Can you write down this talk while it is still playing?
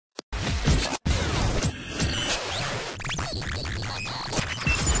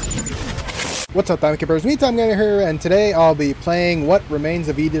What's up, Time Keepers? Meantime Gamer here, and today I'll be playing What Remains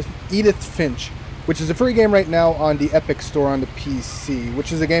of Edith Finch, which is a free game right now on the Epic Store on the PC,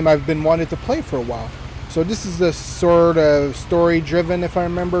 which is a game I've been wanting to play for a while. So this is a sort of story-driven, if I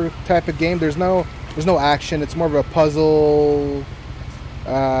remember, type of game. There's no action. It's more of a puzzle,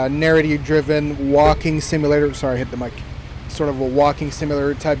 narrative-driven walking simulator. Sorry, I hit the mic. Sort of a walking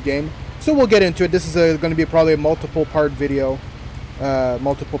simulator type game. So we'll get into it. This is going to be probably a multiple-part video.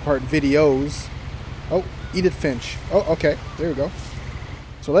 Multiple-part videos. Oh, Edith Finch. Oh, okay. There we go.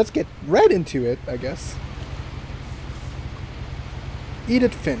 So let's get right into it, I guess.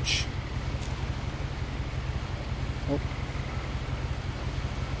 Edith Finch. Oh.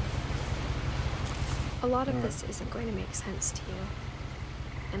 A lot of this isn't going to make sense to you,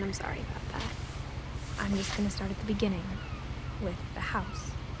 and I'm sorry about that. I'm just going to start at the beginning, with the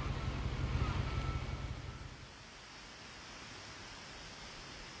house.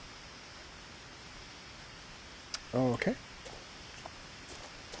 Oh, okay.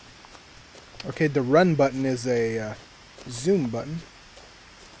 Okay, the run button is a zoom button.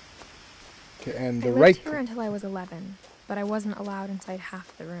 Okay, and the right... I lived here until I was 11, but I wasn't allowed inside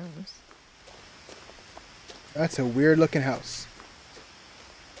half the rooms. That's a weird looking house.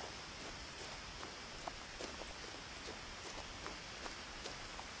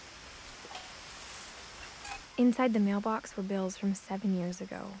 Inside the mailbox were bills from 7 years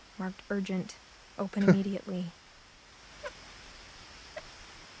ago, marked urgent, open immediately.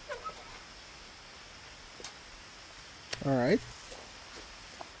 All right.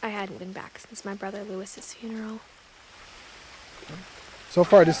 I hadn't been back since my brother Lewis's funeral. So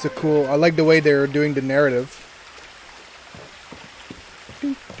far, this is a cool... I like the way they're doing the narrative.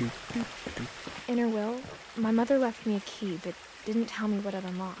 In her will, my mother left me a key, but didn't tell me what it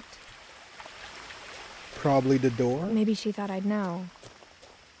unlocked. Probably the door. Maybe she thought I'd know.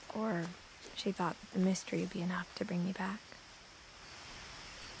 Or she thought that the mystery would be enough to bring me back.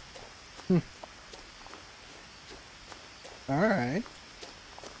 All right.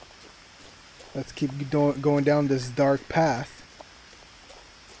 Let's keep going down this dark path.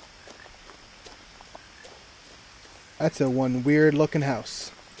 That's a one weird looking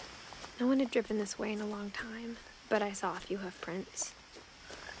house. No one had driven this way in a long time, but I saw a few hoof prints.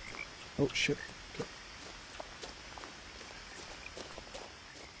 Oh, shit. Okay.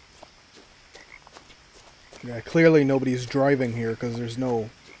 Yeah, clearly nobody's driving here because there's no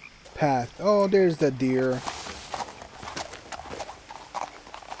path. Oh, there's the deer.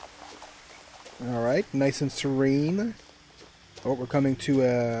 Alright, nice and serene. Oh, we're coming to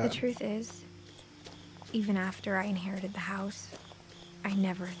a... The truth is, even after I inherited the house, I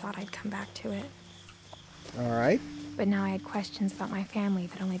never thought I'd come back to it. Alright. But now I had questions about my family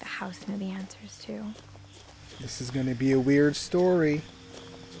that only the house knew the answers to. This is gonna be a weird story.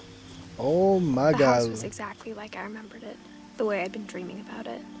 Oh my god. The house was exactly like I remembered it, the way I'd been dreaming about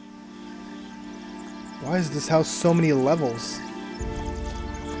it. Why is this house so many levels?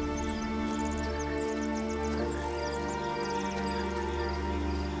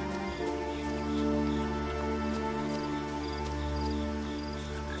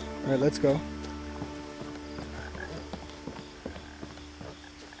 Alright, let's go.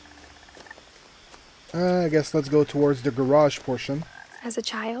 I guess let's go towards the garage portion. As a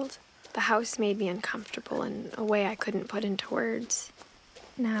child, the house made me uncomfortable in a way I couldn't put into words.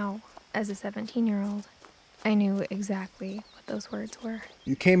 Now, as a 17-year-old, I knew exactly what those words were.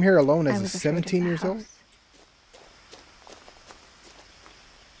 You came here alone I as a was afraid of 17 the years old? house.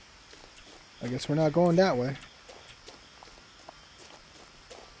 I guess we're not going that way.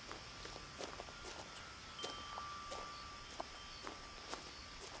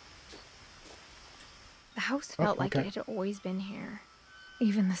 The house felt like it had always been here.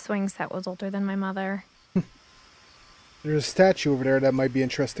 Even the swing set was older than my mother. There's a statue over there that might be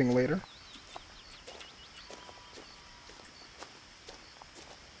interesting later.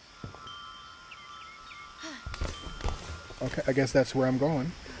 Okay, I guess that's where I'm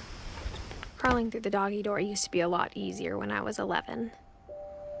going. Crawling through the doggy door used to be a lot easier when I was 11.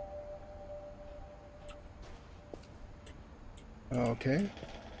 Okay.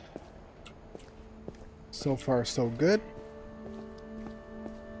 So far, so good.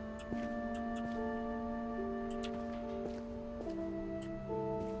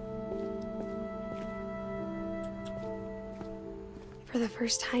 For the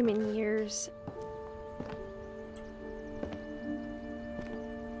first time in years,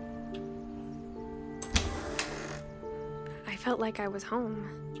 I felt like I was home.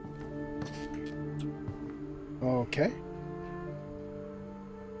 Okay.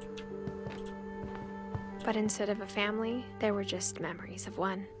 But instead of a family, there were just memories of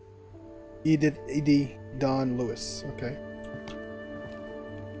one. Edie Don Lewis. Okay.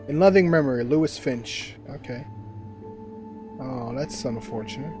 In loving memory, Lewis Finch. Okay. Oh, that's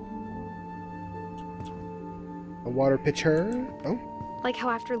unfortunate. A water pitcher. Oh. Like how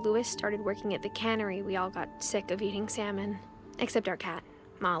after Lewis started working at the cannery, we all got sick of eating salmon. Except our cat,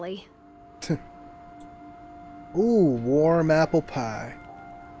 Molly. Ooh, warm apple pie.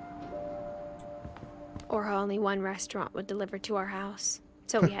 Or how only one restaurant would deliver to our house.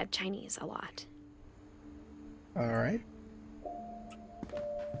 So we had Chinese a lot. Alright.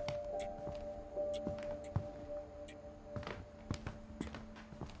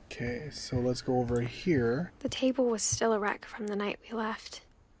 Okay, so let's go over here. The table was still a wreck from the night we left.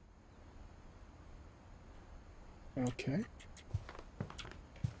 Okay.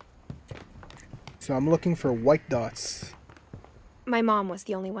 So I'm looking for white dots. My mom was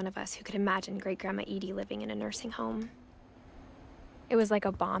the only one of us who could imagine Great-Grandma Edie living in a nursing home. It was like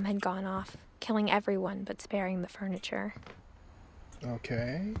a bomb had gone off, killing everyone but sparing the furniture.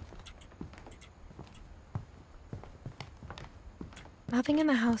 Okay. Nothing in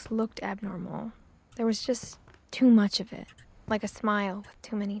the house looked abnormal. There was just too much of it, like a smile with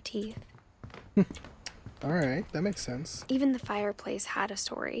too many teeth. Alright, that makes sense. Even the fireplace had a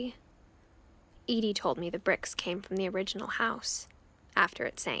story. Edie told me the bricks came from the original house, after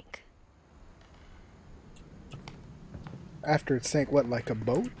it sank. After it sank, what, like a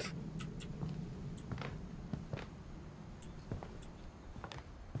boat?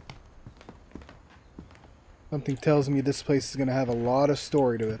 Something tells me this place is going to have a lot of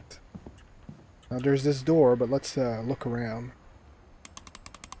story to it. Now there's this door, but let's look around.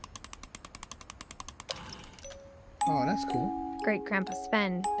 Oh, that's cool. Great-Grandpa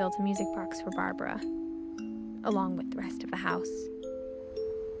Sven built a music box for Barbara, along with the rest of the house.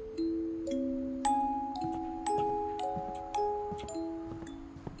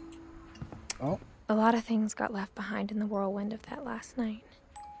 Oh. A lot of things got left behind in the whirlwind of that last night.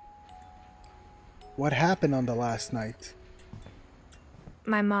 What happened on the last night?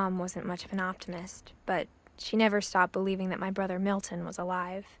 My mom wasn't much of an optimist, but she never stopped believing that my brother Milton was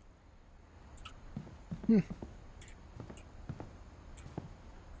alive.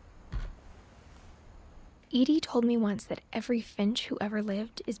 Edie told me once that every Finch who ever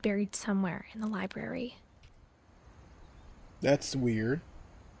lived is buried somewhere in the library. That's weird.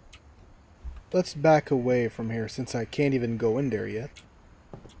 Let's back away from here since I can't even go in there yet.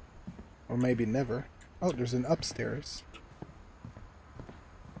 Or maybe never. Oh, there's an upstairs.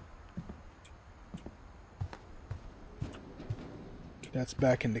 That's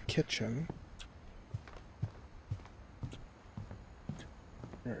back in the kitchen.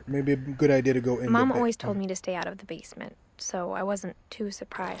 Alright, maybe a good idea to go in. Mom always told me to stay out of the basement, so I wasn't too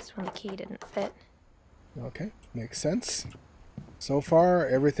surprised when the key didn't fit. Okay, makes sense. So far,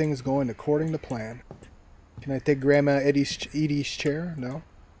 everything's going according to plan. Can I take Grandma Edie's chair? No?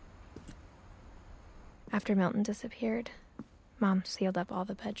 After Milton disappeared, Mom sealed up all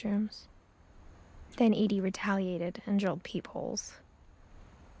the bedrooms. Then Edie retaliated and drilled peepholes.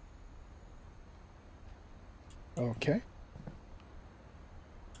 Okay.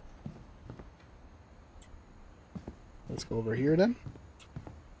 Let's go over here then.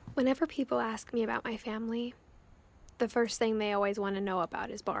 Whenever people ask me about my family, the first thing they always want to know about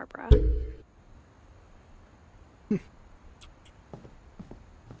is Barbara.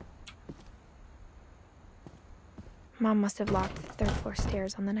 Mom must have locked the third floor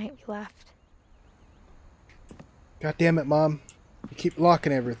stairs on the night we left. God damn it, Mom. You keep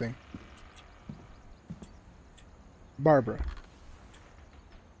locking everything. Barbara.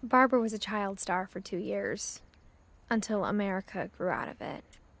 Barbara was a child star for 2 years, until America grew out of it.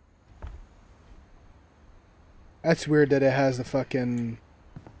 That's weird that it has the fucking...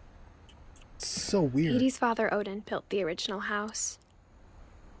 It's so weird. Edie's father, Odin, built the original house.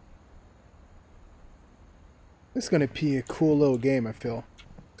 This is going to be a cool little game, I feel.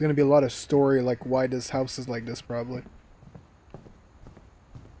 There's going to be a lot of story, like why this house is like this, probably.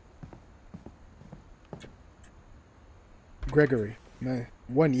 Gregory,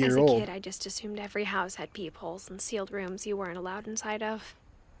 1 year old. As a kid, I just assumed every house had peepholes and sealed rooms you weren't allowed inside of.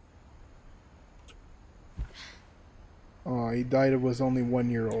 Oh, he died. It was only 1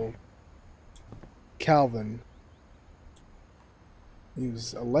 year old. Calvin. He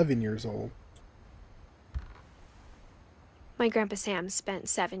was 11 years old. My Grandpa Sam spent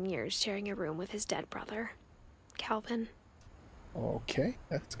 7 years sharing a room with his dead brother, Calvin. Okay,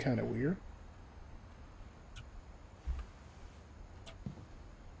 that's kind of weird.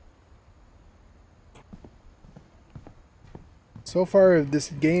 So far, this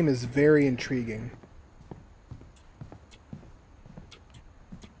game is very intriguing.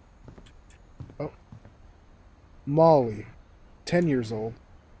 Molly, 10 years old.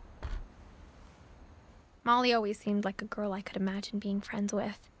 Molly always seemed like a girl I could imagine being friends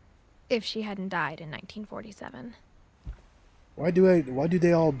with, if she hadn't died in 1947. Why do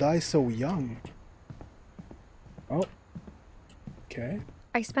they all die so young? Oh. Okay.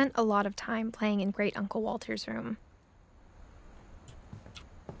 I spent a lot of time playing in Great Uncle Walter's room.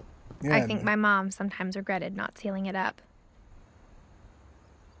 Yeah, I think my mom sometimes regretted not sealing it up.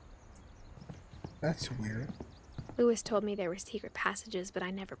 that's weird. Lewis told me there were secret passages, but I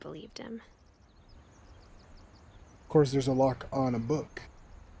never believed him. Of course, there's a lock on a book.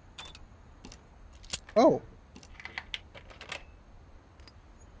 Oh.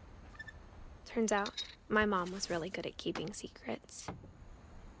 Turns out, my mom was really good at keeping secrets.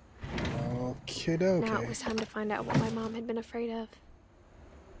 Okay, okay. Now it was time to find out what my mom had been afraid of.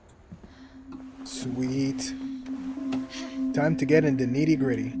 Sweet. Time to get into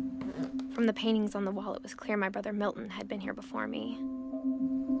nitty-gritty. From the paintings on the wall, it was clear my brother Milton had been here before me.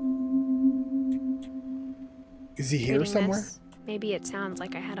 Is he here Reading somewhere? this, maybe it sounds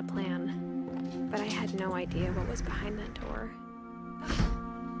like I had a plan, but I had no idea what was behind that door.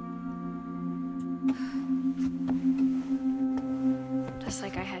 Just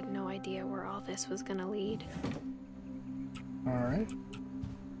like I had no idea where all this was gonna lead. Alright.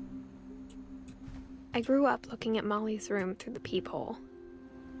 I grew up looking at Molly's room through the peephole.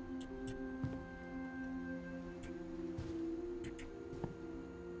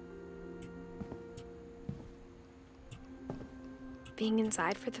 Being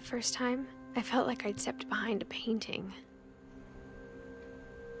inside for the first time, I felt like I'd stepped behind a painting.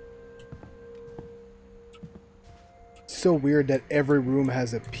 So weird that every room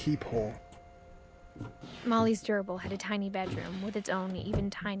has a peephole. Molly's gerbil had a tiny bedroom with its own even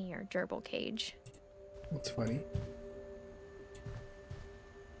tinier gerbil cage. That's funny.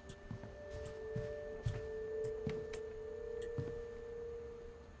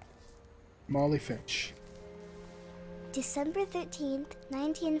 Molly Finch. December 13th,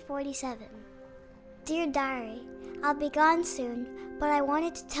 1947. Dear Diary, I'll be gone soon, but I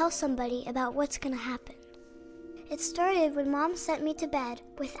wanted to tell somebody about what's gonna happen. It started when Mom sent me to bed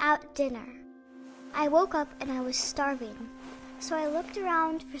without dinner. I woke up and I was starving, so I looked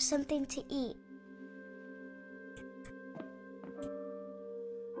around for something to eat.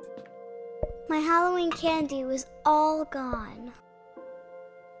 My Halloween candy was all gone.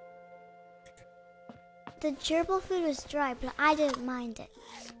 The gerbil food was dry, but I didn't mind it.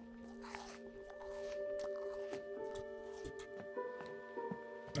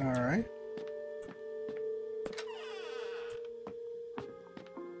 Alright.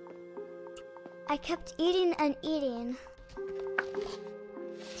 I kept eating and eating.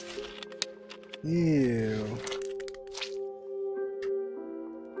 Ew.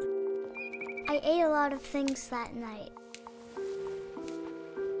 I ate a lot of things that night.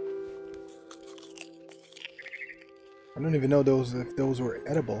 I don't even know if those were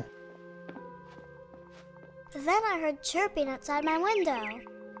edible. Then I heard chirping outside my window.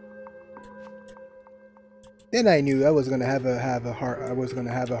 Then I knew I was gonna have a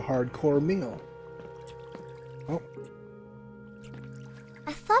hardcore meal. Oh,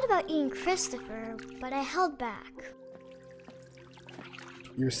 I thought about eating Christopher, but I held back.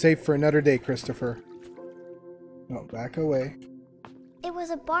 you're safe for another day, Christopher. No, back away. It was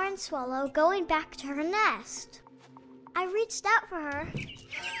a barn swallow going back to her nest. I reached out for her.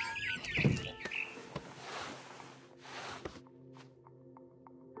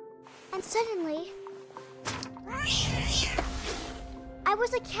 And suddenly, I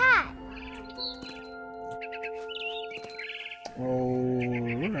was a cat.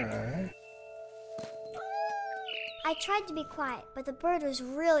 Alright. I tried to be quiet, but the bird was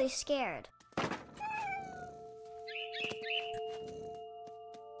really scared.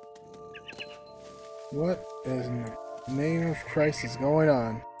 What in the name of Christ is going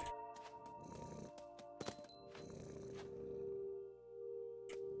on?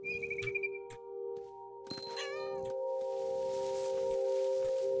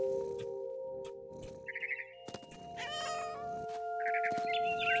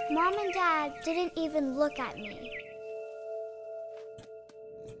 Mom and Dad didn't even look at me.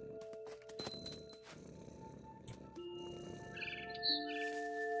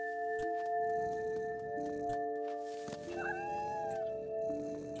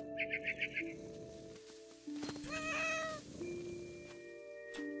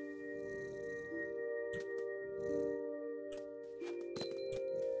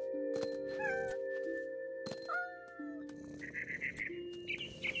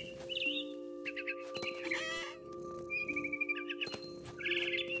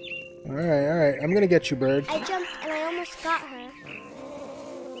 Alright, alright. I'm gonna get you, bird. I jumped and I almost got her.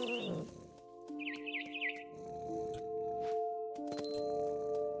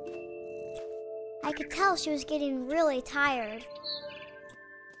 I could tell she was getting really tired.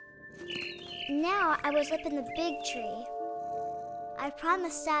 Now I was up in the big tree. I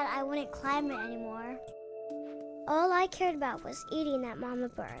promised Dad I wouldn't climb it anymore. All I cared about was eating that mama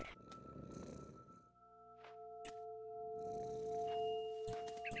bird.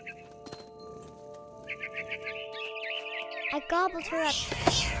 I gobbled her up.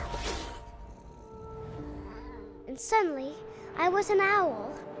 And suddenly, I was an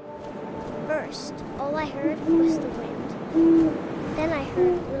owl. First, all I heard was the wind. Then I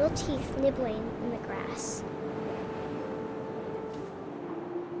heard little teeth nibbling in the grass.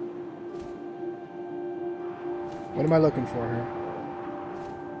 What am I looking for here?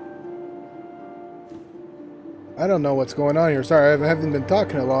 I don't know what's going on here. Sorry, I haven't been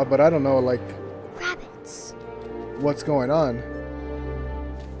talking a lot, but I don't know, like... Rabbits. What's going on?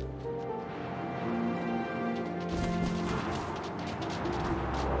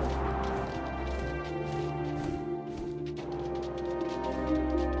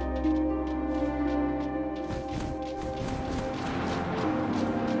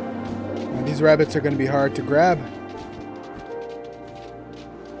 And these rabbits are going to be hard to grab.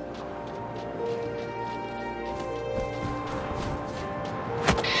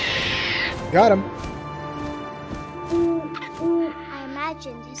 Got him. I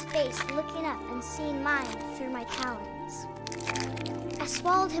imagined his face looking up and seeing mine through my talons. I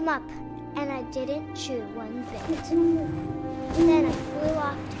swallowed him up, and I didn't chew one bit. Then I flew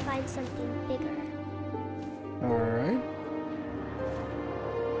off to find something bigger. Alright.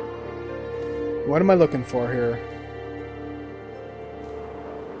 What am I looking for here?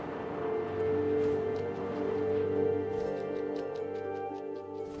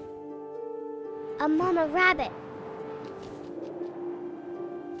 A mama rabbit.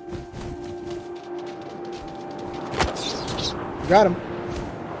 Got him.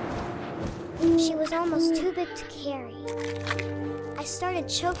 She was almost too big to carry. I started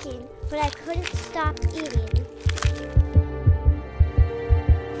choking, but I couldn't stop eating.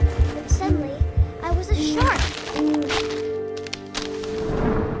 And suddenly, I was a shark.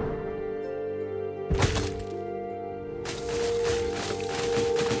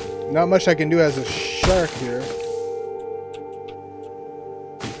 Not much I can do as a shark here.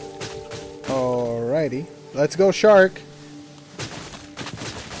 Alrighty. Let's go, shark.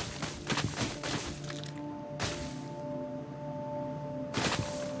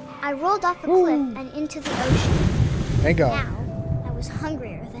 I rolled off the cliff and into the ocean. Thank God. Now, I was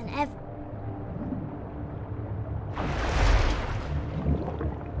hungrier than ever.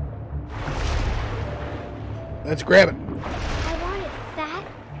 Let's grab it. I wanted fat,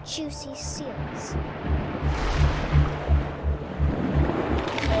 juicy seals.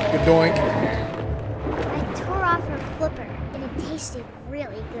 Good doink. I tore off her flipper, and it tasted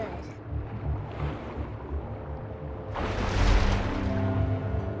really good.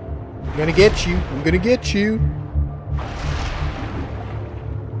 I'm gonna get you. I'm gonna get you. I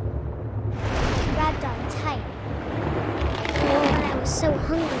grabbed on tight. When I was so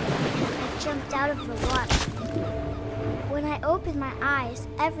hungry, I jumped out of the water. When I opened my eyes,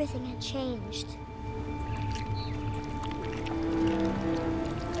 everything had changed.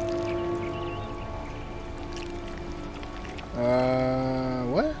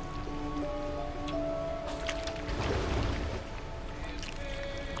 What?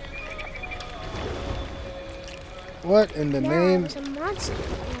 What in the Now I name? was a monster,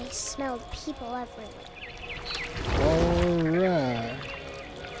 and I smelled people everywhere. Alright.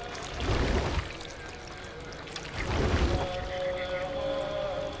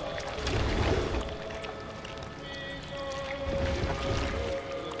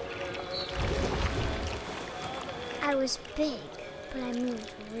 I was big, but I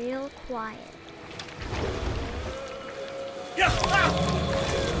moved real quiet.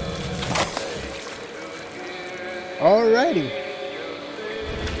 Alrighty.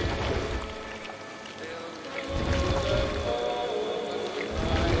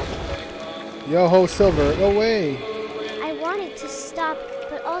 Yo ho, Silver, away. I wanted to stop,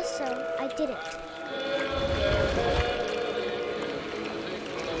 but also I didn't.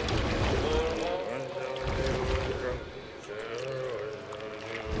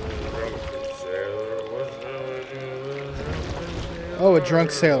 Oh, a drunk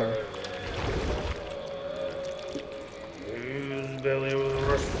sailor.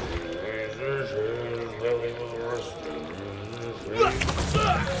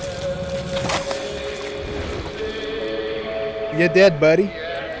 You're dead, buddy.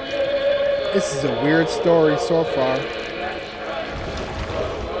 This is a weird story so far.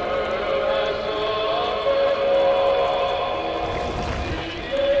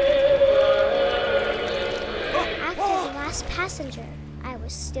 After the last passenger, I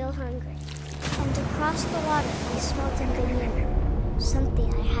was still hungry. And across the water, I smelled something new.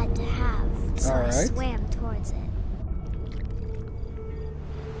 Something I had to have, so I swam towards it.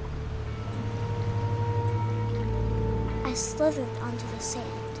 I slithered onto the sand,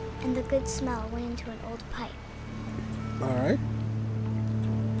 and the good smell went into an old pipe. Alright.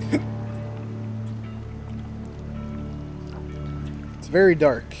 It's very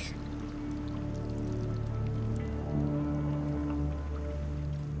dark.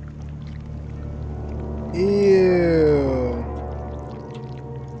 Ew.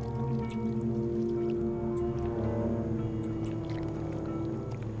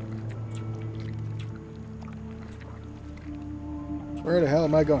 Where the hell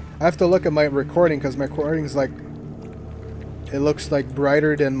am I going? I have to look at my recording because my recording's like, it looks like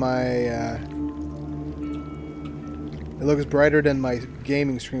brighter than my, it looks brighter than my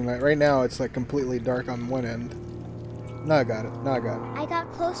gaming screen. Like right now it's like completely dark on one end. Now I got it. Now I got it. I got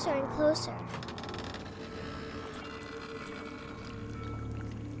closer and closer.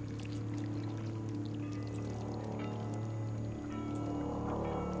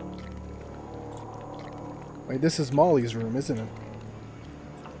 Wait, this is Molly's room, isn't it?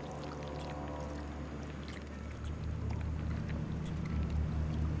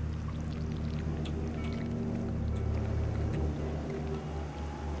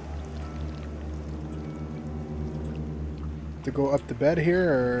 To go up the bed here,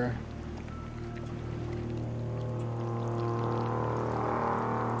 or...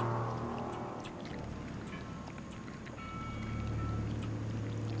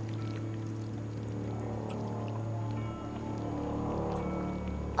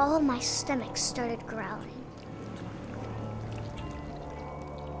 All of my stomach started growling.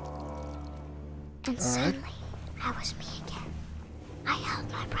 And suddenly, I was me again. I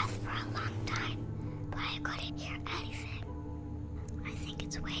held my breath for a long time, but I couldn't hear anything. I think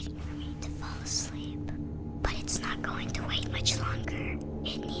it's waiting for me to fall asleep. But it's not going to wait much longer.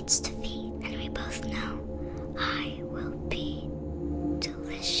 It needs to feed, and we both know I will be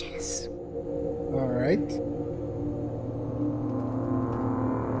delicious. Alright.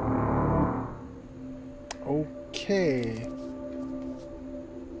 Okay.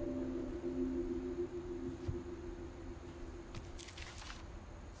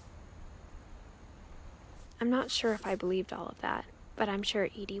 I'm not sure if I believed all of that, but I'm sure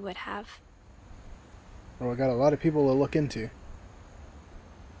Edie would have. Well, I got a lot of people to look into.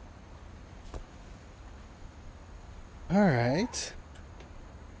 Alright.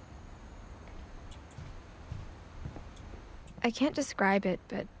 I can't describe it,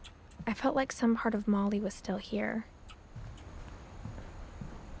 but I felt like some part of Molly was still here.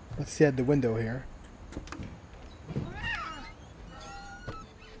 Let's see at the window here.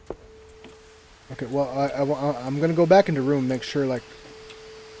 Okay, well, I'm gonna go back in the room, make sure, like...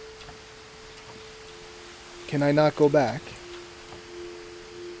 Can I not go back?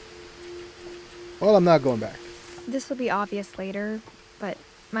 Well, I'm not going back. This will be obvious later, but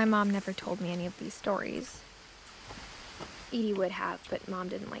my mom never told me any of these stories. Edie would have, but Mom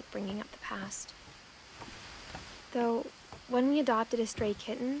didn't like bringing up the past. Though, when we adopted a stray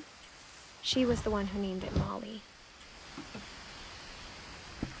kitten, she was the one who named it Molly.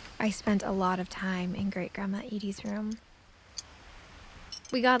 I spent a lot of time in Great-Grandma Edie's room.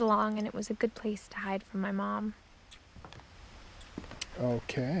 We got along, and it was a good place to hide from my mom.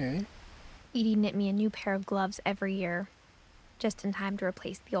 Okay. Edie knit me a new pair of gloves every year, just in time to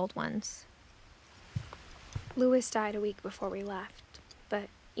replace the old ones. Louis died a week before we left, but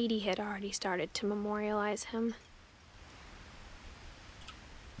Edie had already started to memorialize him.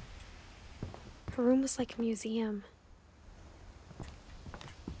 Her room was like a museum.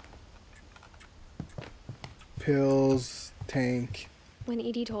 Pills, tank. When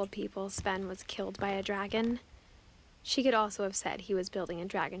Edie told people Sven was killed by a dragon, she could also have said he was building a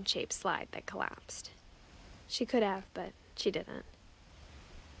dragon-shaped slide that collapsed. She could have, but she didn't.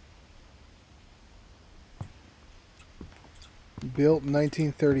 Built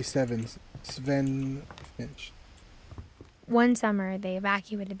 1937, Sven Finch. One summer, they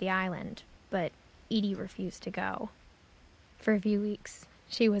evacuated the island, but Edie refused to go. For a few weeks,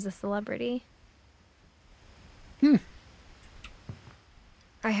 she was a celebrity.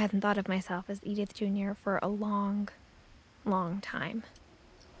 I hadn't thought of myself as Edith Jr. for a long, long time.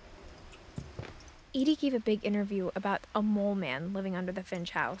 Edie gave a big interview about a mole man living under the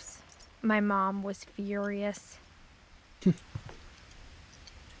Finch house. My mom was furious.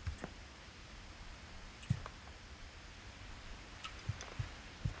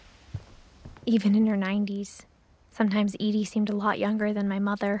 even in her 90s. Sometimes Edie seemed a lot younger than my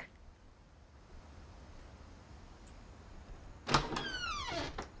mother.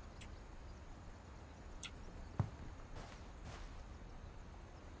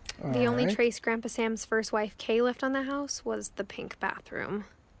 The only trace Grandpa Sam's first wife, Kay, left on the house was the pink bathroom.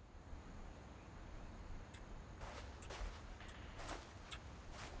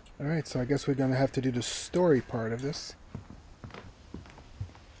 Alright, so I guess we're gonna have to do the story part of this.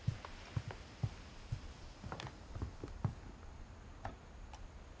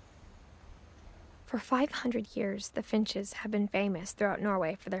 For 500 years, the Finches have been famous throughout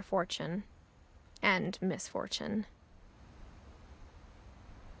Norway for their fortune and misfortune.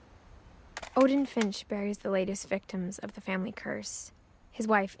 Odin Finch buries the latest victims of the family curse, his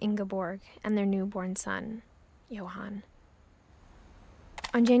wife Ingeborg and their newborn son, Johan.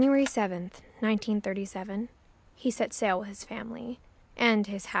 On January 7th, 1937, he set sail with his family and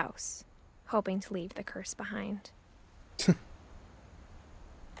his house, hoping to leave the curse behind.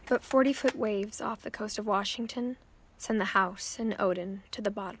 But 40-foot waves off the coast of Washington send the house and Odin to the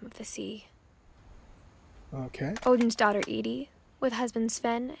bottom of the sea. Okay. Odin's daughter Edie, with husband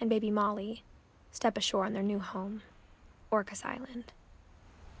Sven and baby Molly, step ashore on their new home, Orcas Island.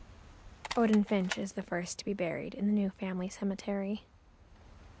 Odin Finch is the first to be buried in the new family cemetery.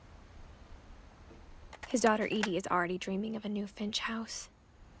 His daughter Edie is already dreaming of a new Finch house.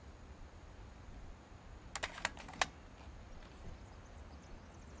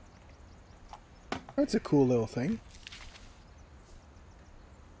 That's a cool little thing.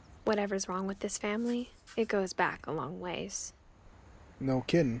 Whatever's wrong with this family, it goes back a long ways. No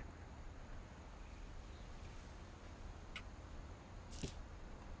kidding.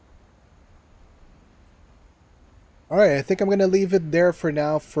 Alright, I think I'm going to leave it there for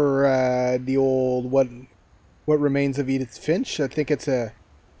now for the old What Remains of Edith Finch. I think it's going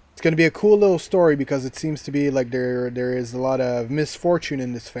to be a cool little story because it seems to be like there is a lot of misfortune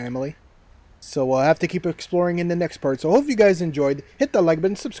in this family. So we'll have to keep exploring in the next part. So I hope you guys enjoyed. Hit the like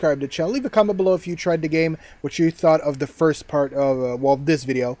button, subscribe to the channel, leave a comment below if you tried the game, what you thought of the first part of this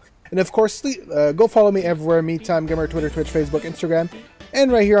video. And of course, go follow me everywhere, MeTimeGamer, Twitter, Twitch, Facebook, Instagram,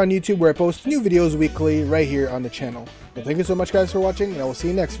 and right here on YouTube where I post new videos weekly right here on the channel. Well, thank you so much guys for watching, and I will see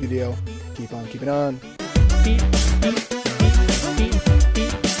you next video. Keep on keeping on.